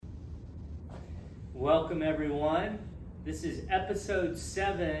Welcome everyone. This is episode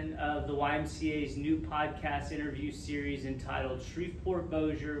 7 of the YMCA's new podcast interview series entitled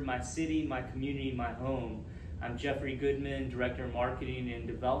Shreveport-Bossier, My City, My Community, My Home. I'm Jeffrey Goodman, Director of Marketing and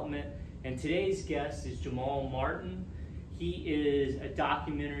Development, and today's guest is Jamal Martin. He is a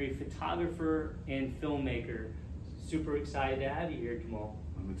documentary photographer and filmmaker. Super excited to have you here, Jamal.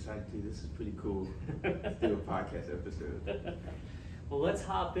 I'm excited too. This is pretty cool. Let's do a podcast episode. Well, let's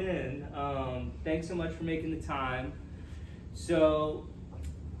hop in. Thanks so much for making the time. So,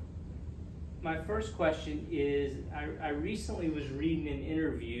 my first question is, I recently was reading an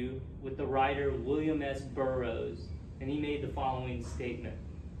interview with the writer William S Burroughs, and he made the following statement.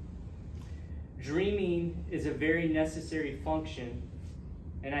 Dreaming is a very necessary function,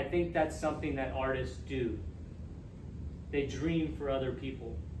 and I think that's something that artists do. They dream for other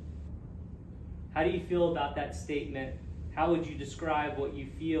people. How do you feel about that statement? How would you describe what you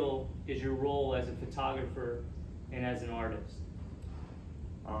feel is your role as a photographer and as an artist?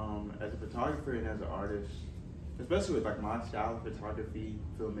 As a photographer and as an artist, especially with like my style of photography,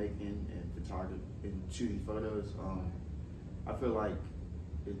 filmmaking, and shooting photos, I feel like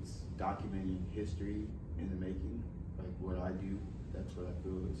it's documenting history in the making. Like what I do, that's what I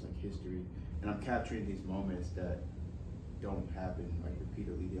feel is like history, and I'm capturing these moments that don't happen like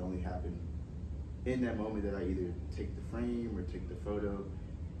repeatedly. They only happen in that moment that I either take the frame or take the photo,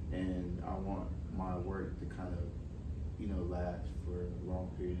 and I want my work to kind of, last for a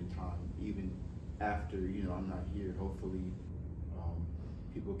long period of time, even after, I'm not here. Hopefully,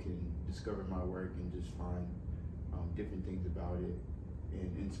 people can discover my work and just find different things about it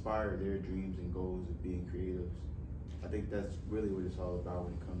and inspire their dreams and goals of being creatives. I think that's really what it's all about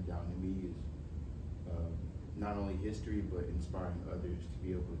when it comes down to me, is not only history, but inspiring others to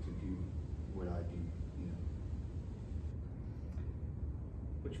be able to do what I do,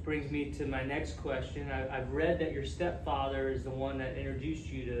 Which brings me to my next question. I've read that your stepfather is the one that introduced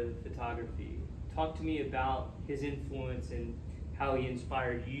you to photography. Talk to me about his influence and how he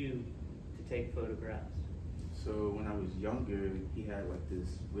inspired you to take photographs. So when I was younger, he had like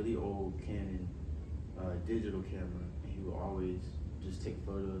this really old Canon digital camera, and he would always just take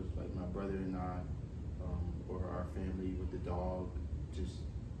photos, like my brother and I, or our family with the dog, just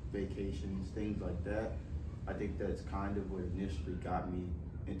vacations, things like that. I think that's kind of what initially got me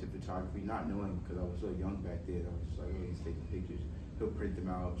into photography, not knowing, because I was so young back then. I was just like, oh, he's taking pictures. He'll print them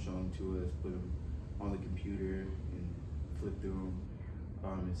out, show them to us, put them on the computer and flip through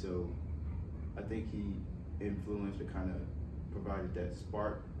them. And so I think he influenced or kind of provided that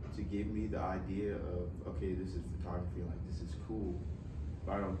spark to give me the idea of, okay, this is photography, like this is cool.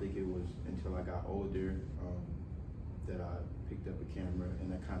 But I don't think it was until I got older that I picked up a camera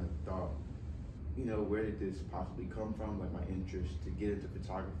and I kind of thought, where did this possibly come from? Like my interest to get into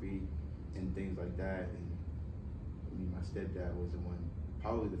photography and things like that. And I mean, my stepdad was the one,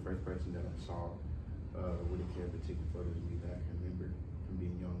 probably the first person that I saw with a camera taking photos of me that I can remember from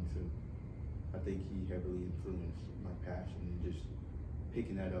being young. So I think he heavily influenced my passion and just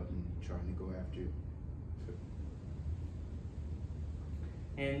picking that up and trying to go after it. So.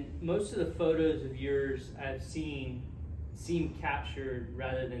 And most of the photos of yours I've seen seem captured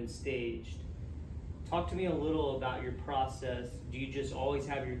rather than staged. Talk to me a little about your process. Do you just always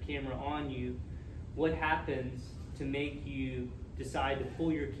have your camera on you? What happens to make you decide to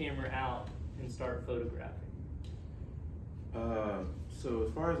pull your camera out and start photographing? So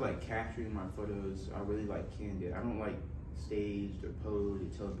as far as like capturing my photos, I really like candid. I don't like staged or posed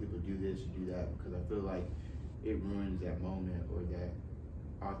or telling people do this or do that, because I feel like it ruins that moment or that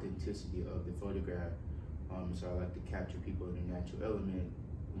authenticity of the photograph. So I like to capture people in their natural element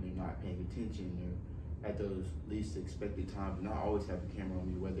when they're not paying attention or at those least expected times. And I always have a camera on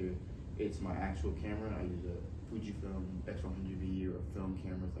me, whether it's my actual camera, I use a Fujifilm X100V, or film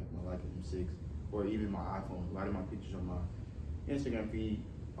cameras like my Leica M6, or even my iPhone. A lot of my pictures on my Instagram feed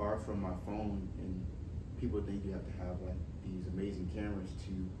are from my phone, and people think you have to have like these amazing cameras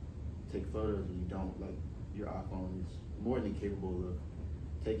to take photos, and you don't. Like, your iPhone is more than capable of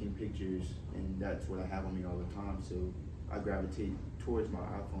taking pictures, and that's what I have on me all the time. So I gravitate towards my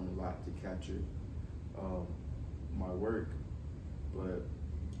iPhone a lot to capture my work. But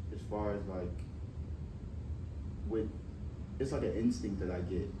as far as like it's like an instinct that I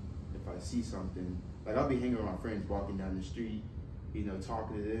get. If I see something, like I'll be hanging with my friends walking down the street,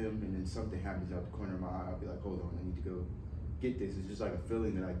 talking to them, and then something happens out the corner of my eye, I'll be like, hold on, I need to go get this. It's just like a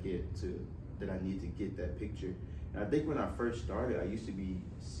feeling that I get that I need to get that picture. And I think when I first started, I used to be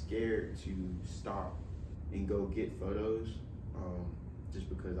scared to stop and go get photos, just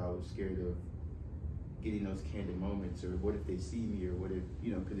because I was scared of getting those candid moments, or what if they see me, or what if,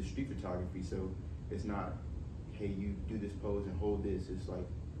 because it's street photography, so it's not, hey, you do this pose and hold this. It's like,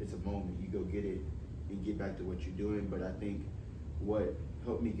 it's a moment. You go get it and get back to what you're doing. But I think what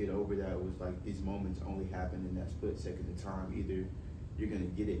helped me get over that was like these moments only happen in that split second of time. Either you're gonna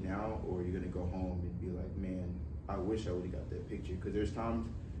get it now or you're gonna go home and be like, man, I wish I would've got that picture. Cause there's times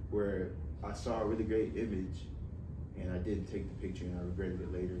where I saw a really great image and I didn't take the picture and I regretted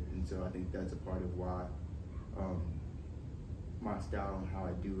it later. And so I think that's a part of why my style and how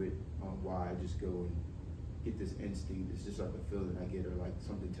I do it, why I just go and get this instinct. It's just like a feeling I get, or like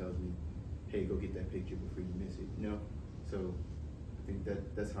something tells me, hey, go get that picture before you miss it, you know? So I think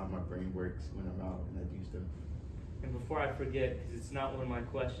that's how my brain works when I'm out and I do stuff. And before I forget, because it's not one of my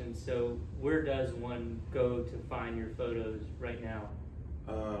questions, so where does one go to find your photos right now?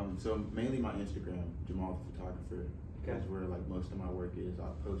 So mainly my Instagram, Jamal the Photographer. Okay. That's where like most of my work is. I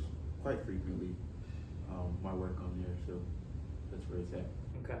post quite frequently my work on there, so that's where it's at.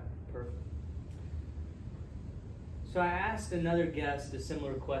 Okay, perfect. So I asked another guest a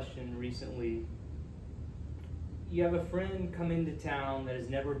similar question recently. You have a friend come into town that has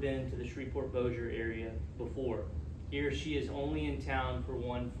never been to the Shreveport-Bossier area before. He or she is only in town for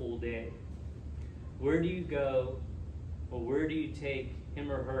one full day. Where do you go, or where do you take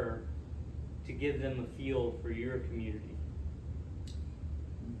him or her to give them a feel for your community?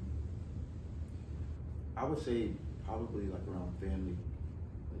 I would say probably like around family,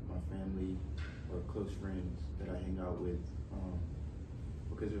 like my family or close friends that I hang out with,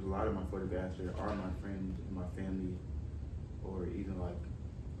 because there's a lot of my photographs that are my friends and my family, or even like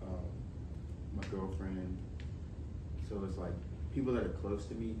my girlfriend. So it's like people that are close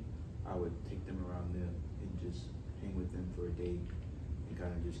to me, I would take them around them and just hang with them for a day and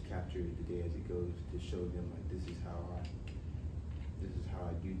kind of just capture the day as it goes to show them like this is how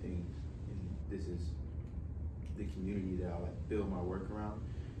I do things, and this is the community that I like build my work around.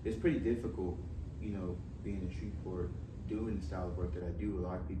 It's pretty difficult, you know, being in Shreveport, doing the style of work that I do. A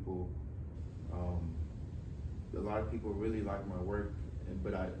lot of people really like my work,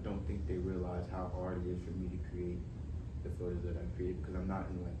 but I don't think they realize how hard it is for me to create the photos that I create, because I'm not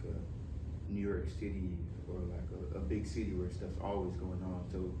in like a New York City or like a big city where stuff's always going on.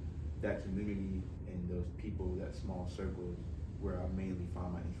 So that community and those people, that small circle, is where I mainly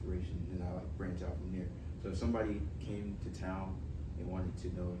find my inspiration, and I like branch out from there. So if somebody came to town and wanted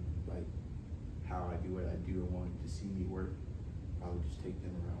to know like how I do what I do and wanted to see me work, I would just take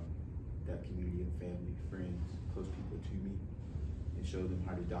them around that community of family, friends, close people to me, and show them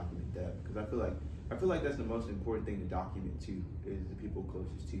how to document that. Because I feel like that's the most important thing to document too, is the people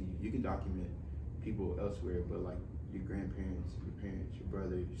closest to you. You can document people elsewhere, but like your grandparents, your parents, your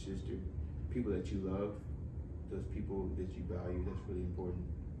brother, your sister, people that you love, those people that you value, that's really important.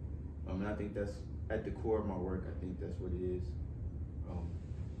 And I think that's at the core of my work. I think that's what it is.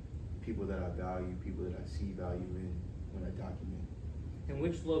 People that I value, people that I see value in when I document. And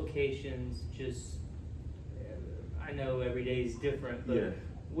which locations, just, I know every day is different, but yeah,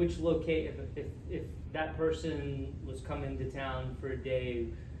 which if that person was coming to town for a day,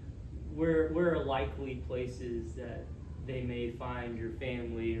 where are likely places that they may find your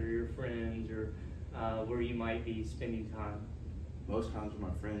family or your friends, or where you might be spending time? Most times with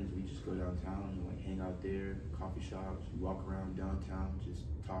my friends, we just go downtown and like hang out there, coffee shops, we walk around downtown, just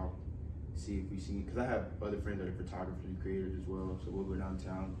talk, see if we see, because I have other friends that are photographers and creators as well, so we'll go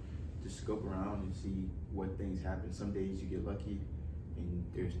downtown, just scope around and see what things happen. Some days you get lucky and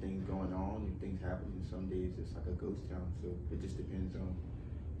there's things going on and things happen, and some days it's like a ghost town, so it just depends on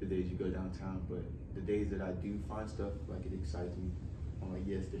the days you go downtown. But the days that I do find stuff, like, it excites me. I'm like,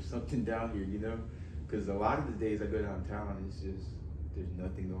 yes, there's something down here, you know? Because a lot of the days I go downtown, it's just, there's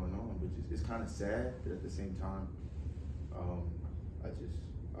nothing going on, which is, it's kind of sad, but at the same time,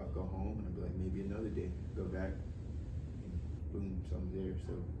 I'll go home and I'll be like, maybe another day, go back, and boom, something's there.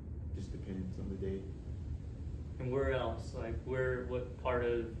 So just depends on the day. And where else? Like, what part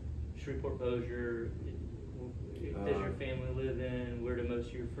of Shreveport-Bossier does your family live in? Where do most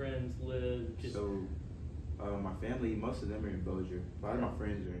of your friends live? My family, most of them are in Bossier. A lot of my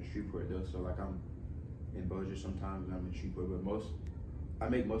friends are in Shreveport though, so like I'm in Bossier sometimes and I'm in Shreveport, but I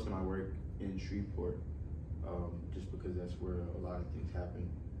make most of my work in Shreveport, just because that's where a lot of things happen.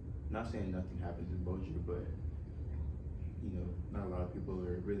 Not saying nothing happens in Bossier, but you know, not a lot of people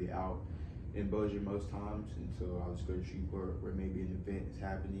are really out in Bossier most times, and so I'll just go to Shreveport where maybe an event is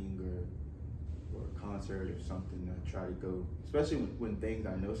happening or a concert or something. I try to go, especially when things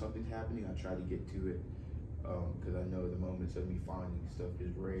I know something's happening, I try to get to it, because I know the moments of me finding stuff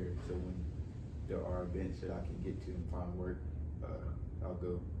is rare. So when there are events that I can get to and find work, I'll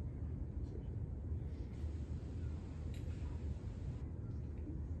go.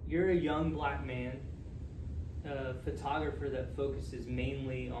 you're a young black man, a photographer that focuses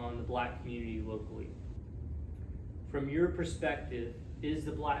mainly on the black community locally. From your perspective, is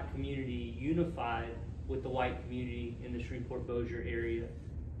the black community unified with the white community in the Shreveport-Bossier area?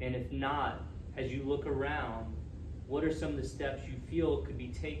 And if not, as you look around, what are some of the steps you feel could be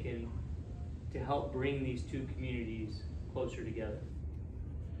taken to help bring these two communities closer together?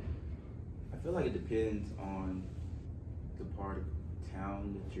 I feel like it depends on the part of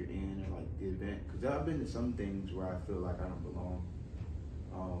town that you're in, or like the event. Because I've been to some things where I feel like I don't belong,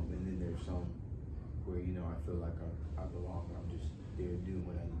 and then there's some where, you know, I feel like I belong. I'm just there doing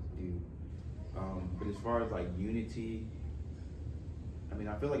what I need to do. But as far as like unity, I mean,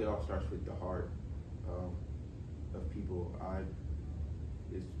 I feel like it all starts with the heart of people.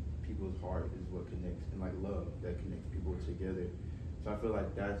 People's heart is what connects, and like love that connects people together. So I feel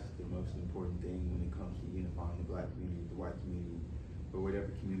like that's the most important thing when it comes to unifying the black community, the white community, or whatever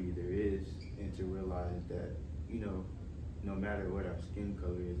community there is, and to realize that, you know, no matter what our skin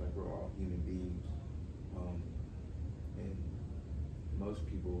color is, like we're all human beings, and most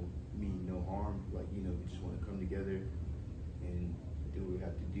people mean no harm. Like, you know, we just want to come together and do what we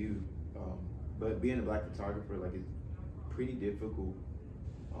have to do. But being a black photographer, like, it's pretty difficult,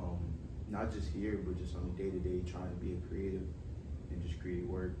 not just here, but just on the day-to-day, trying to be a creative and just create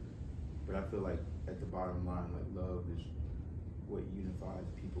work. But I feel like at the bottom line, like, love is what unifies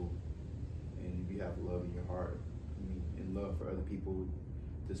people. And if you have love in your heart, I mean, and love for other people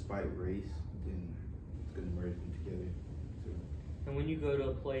despite race, then it's gonna merge them together. So. And when you go to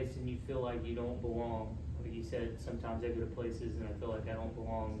a place and you feel like you don't belong, like you said, sometimes I go to places and I feel like I don't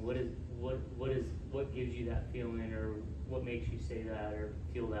belong. What gives you that feeling, or what makes you say that or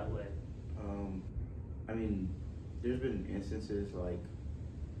feel that way? I mean, there's been instances like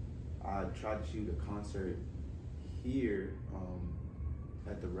I tried to shoot a concert here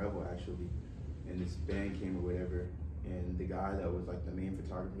at the Rebel actually, and this band came or whatever, and the guy that was like the main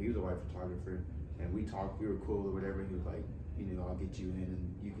photographer, he was a white photographer, and we talked, we were cool or whatever. He was like, you know, I'll get you in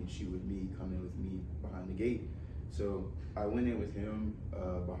and you can shoot with me, come in with me behind the gate. So I went in with him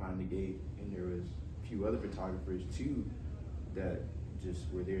behind the gate, and there was a few other photographers too that just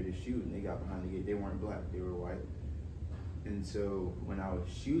were there to shoot, and they got behind the gate. They weren't black, they were white. And so when I was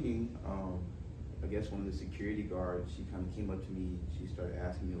shooting, I guess one of the security guards, she kind of came up to me, she started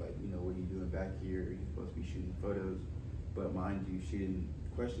asking me like, you know, what are you doing back here? You're supposed to be shooting photos. But mind you, she didn't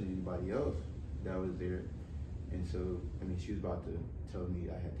question anybody else that was there. And so, I mean, she was about to tell me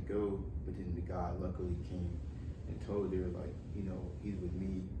I had to go, but then the guy luckily came and told her like, you know, he's with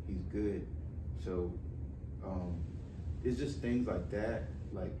me, he's good. So it's just things like that,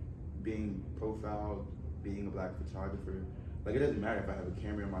 like being profiled, being a black photographer. Like, it doesn't matter if I have a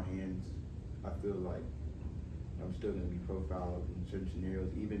camera in my hands, I feel like I'm still gonna be profiled in certain scenarios.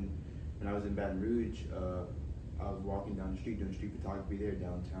 Even when I was in Baton Rouge, I was walking down the street doing street photography there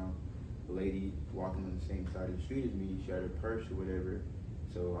downtown. A lady walking on the same side of the street as me, she had her purse or whatever.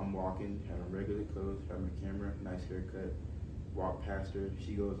 So I'm walking, had on regular clothes, had my camera, nice haircut, walk past her.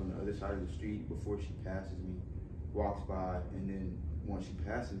 She goes on the other side of the street before she passes me, walks by, and then once she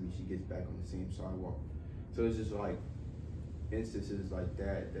passes me, she gets back on the same sidewalk. So it's just like instances like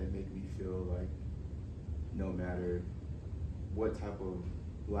that that make me feel like no matter what type of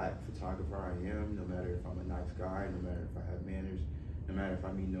black photographer I am, no matter if I'm a nice guy, no matter if I have manners, no matter if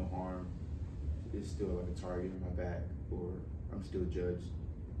I mean no harm, it's still like a target on my back, or I'm still judged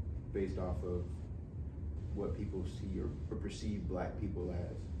based off of what people see or perceive black people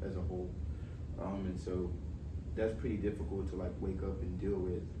as a whole. And so that's pretty difficult to like wake up and deal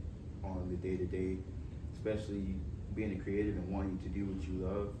with on the day-to-day, especially being a creative and wanting to do what you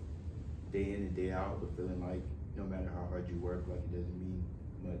love day in and day out, but feeling like no matter how hard you work, like it doesn't mean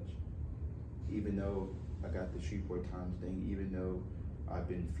much. Even though I got the Shreveport Times thing, even though I've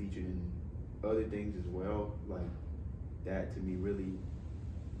been featured in other things as well, like that to me really,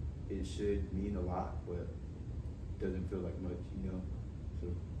 it should mean a lot, but doesn't feel like much, you know? So.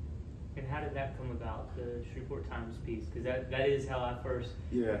 And how did that come about, the Shreveport Times piece? Because that is how I first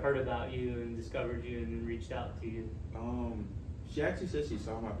heard about you and discovered you and then reached out to you. She actually said she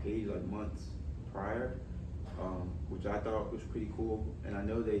saw my page like months prior, which I thought was pretty cool. And I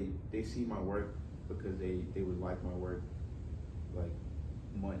know they see my work because they would like my work like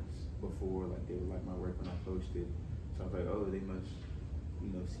months before, like they would like my work when I posted. So I was like, oh, they must, you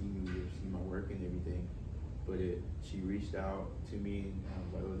know, see me or see my work and everything. But she reached out to me, and I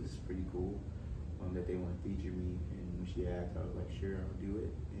was like, oh, this is pretty cool that they want to feature me. And when she asked, I was like, sure, I'll do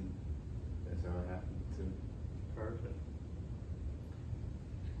it. And that's how it happened, too. Perfect.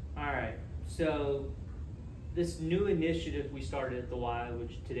 All right, so this new initiative we started at the Y,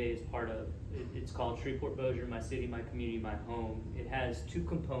 which today is part of, it's called Shreveport-Bossier, My City, My Community, My Home. It has two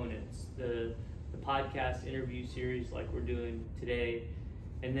components, the podcast interview series like we're doing today,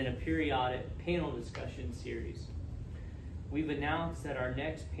 and then a periodic panel discussion series. We've announced that our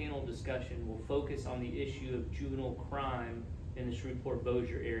next panel discussion will focus on the issue of juvenile crime in the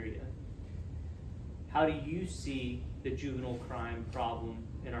Shreveport-Bossier area. How do you see the juvenile crime problem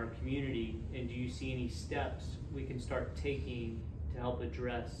in our community, and do you see any steps we can start taking to help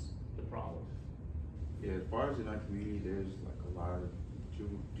address the problem? Yeah, as far as in our community, there's like a lot of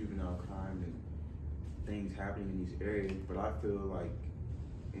juvenile crime and things happening in these areas, but I feel like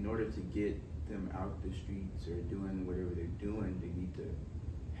in order to get them out the streets or doing whatever they're doing, they need to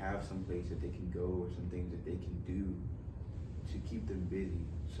have some place that they can go or some things that they can do to keep them busy,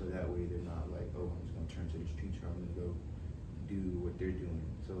 so that way they're not like, oh, I'm just gonna turn to the streets or I'm gonna go do what they're doing.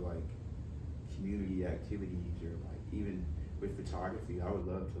 So like community activities, or like even with photography, I would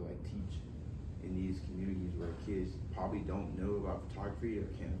love to like teach in these communities where kids probably don't know about photography or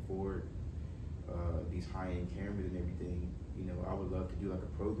can't afford these high-end cameras and everything. You know, I would love to do like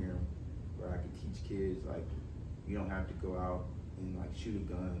a program where I could teach kids like, you don't have to go out and like shoot a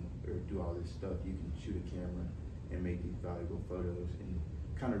gun or do all this stuff. You can shoot a camera and make these valuable photos and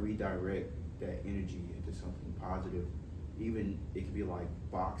kind of redirect that energy into something positive. Even it could be like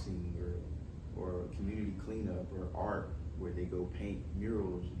boxing or community cleanup or art where they go paint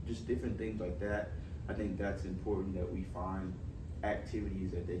murals, just different things like that. I think that's important, that we find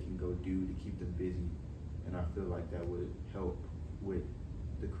activities that they can go do to keep them busy, and I feel like that would help with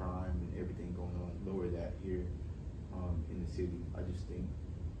the crime and everything going on, lower that here in the city. I just think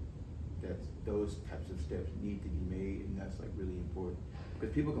that those types of steps need to be made, and that's like really important,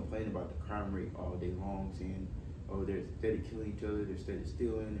 because people complain about the crime rate all day long, saying, oh, they're steady killing each other, they're steady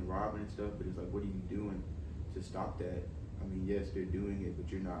stealing and robbing and stuff, but it's like, what are you doing to stop that? I mean, yes, they're doing it,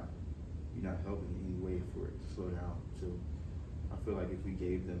 but you're not helping in any way for it to slow down. So I feel like if we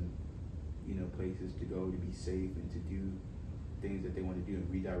gave them, you know, places to go to be safe and to do things that they want to do and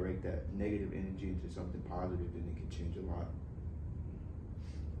redirect that negative energy into something positive, then it can change a lot.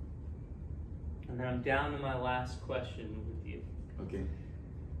 And then I'm down to my last question with you. Okay.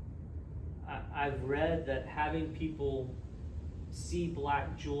 I've read that having people see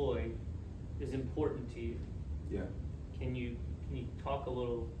Black joy is important to you. Yeah. Can you talk a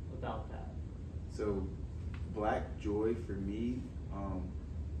little about that? So, Black joy for me,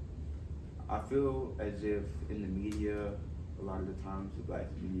 I feel as if in the media, a lot of the times the Black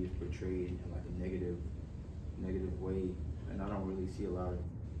community is portrayed in like a negative way, and I don't really see a lot of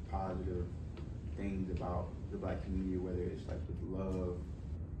positive things about the Black community, whether it's like with love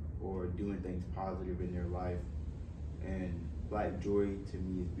or doing things positive in their life. And Black joy to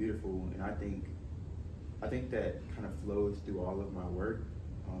me is beautiful, and I think that kind of flows through all of my work,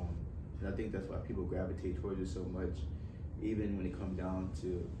 and I think that's why people gravitate towards it so much. Even when it comes down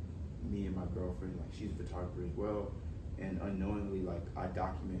to me and my girlfriend, like she's a photographer as well, and unknowingly, like I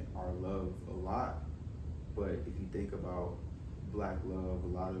document our love a lot. But if you think about Black love, a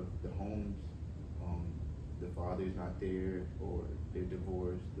lot of the homes, the father's not there, or they're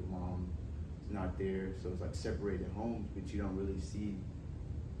divorced, the mom is not there, so it's like separated homes, but you don't really see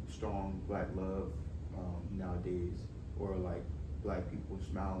strong Black love nowadays, or like Black people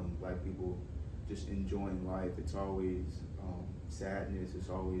smiling, Black people just enjoying life. It's always sadness, it's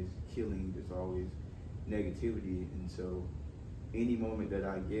always killing, there's always negativity. And so any moment that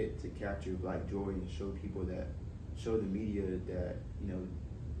I get to capture Black joy and show the media that, you know,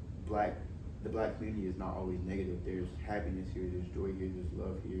 the Black community is not always negative. There's happiness here, there's joy here, there's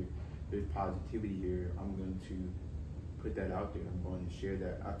love here, there's positivity here. I'm going to put that out there. I'm going to share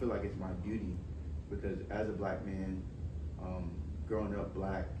that. I feel like it's my duty, because as a Black man, growing up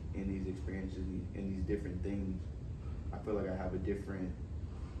Black in these experiences and these different things, I feel like I have a different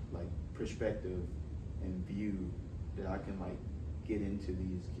like perspective and view that I can like get into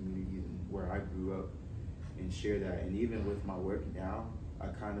these communities and where I grew up and share that. And even with my work now, I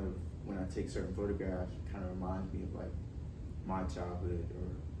kind of, when I take certain photographs, it kind of reminds me of like my childhood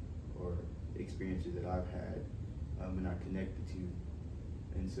or experiences that I've had and I connected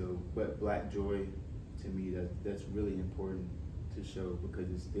to. And so, but Black joy to me, that's really important to show,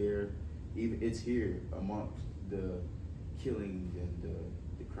 because it's there, even it's here amongst the killings and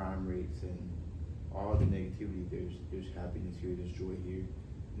the crime rates and all the negativity. There's happiness here, there's joy here,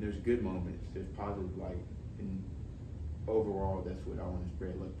 and there's good moments, there's positive light. And overall, that's what I want to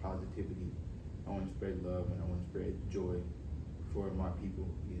spread, like positivity. I want to spread love, and I want to spread joy for my people,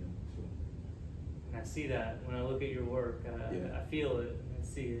 you know. So. And I see that when I look at your work. Yeah. I feel it, and I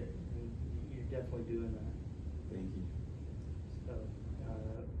see it, and you're definitely doing that. Thank you. So,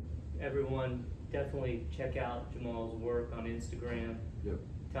 everyone, definitely check out Jamal's work on Instagram. Yep.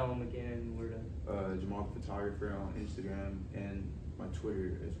 Tell them again where to. Jamal Photographer on Instagram and my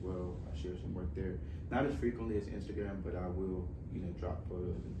Twitter as well. I share some work there. Not as frequently as Instagram, but I will, drop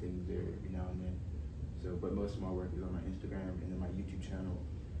photos and things there every now and then. So, but most of my work is on my Instagram and then my YouTube channel,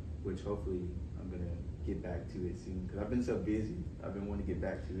 which hopefully I'm gonna get back to it soon because I've been so busy. I've been wanting to get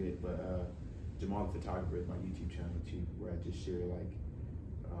back to it, but Jamal the Photographer is my YouTube channel too, where I just share like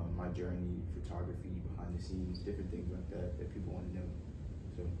my journey, photography, behind the scenes, different things like that people want to know.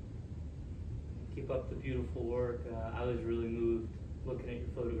 So keep up the beautiful work. I was really moved looking at your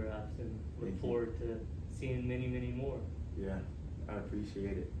photographs and look forward to seeing many, many more. Yeah, I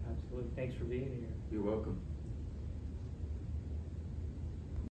appreciate it. Absolutely. Thanks for being here. You're welcome.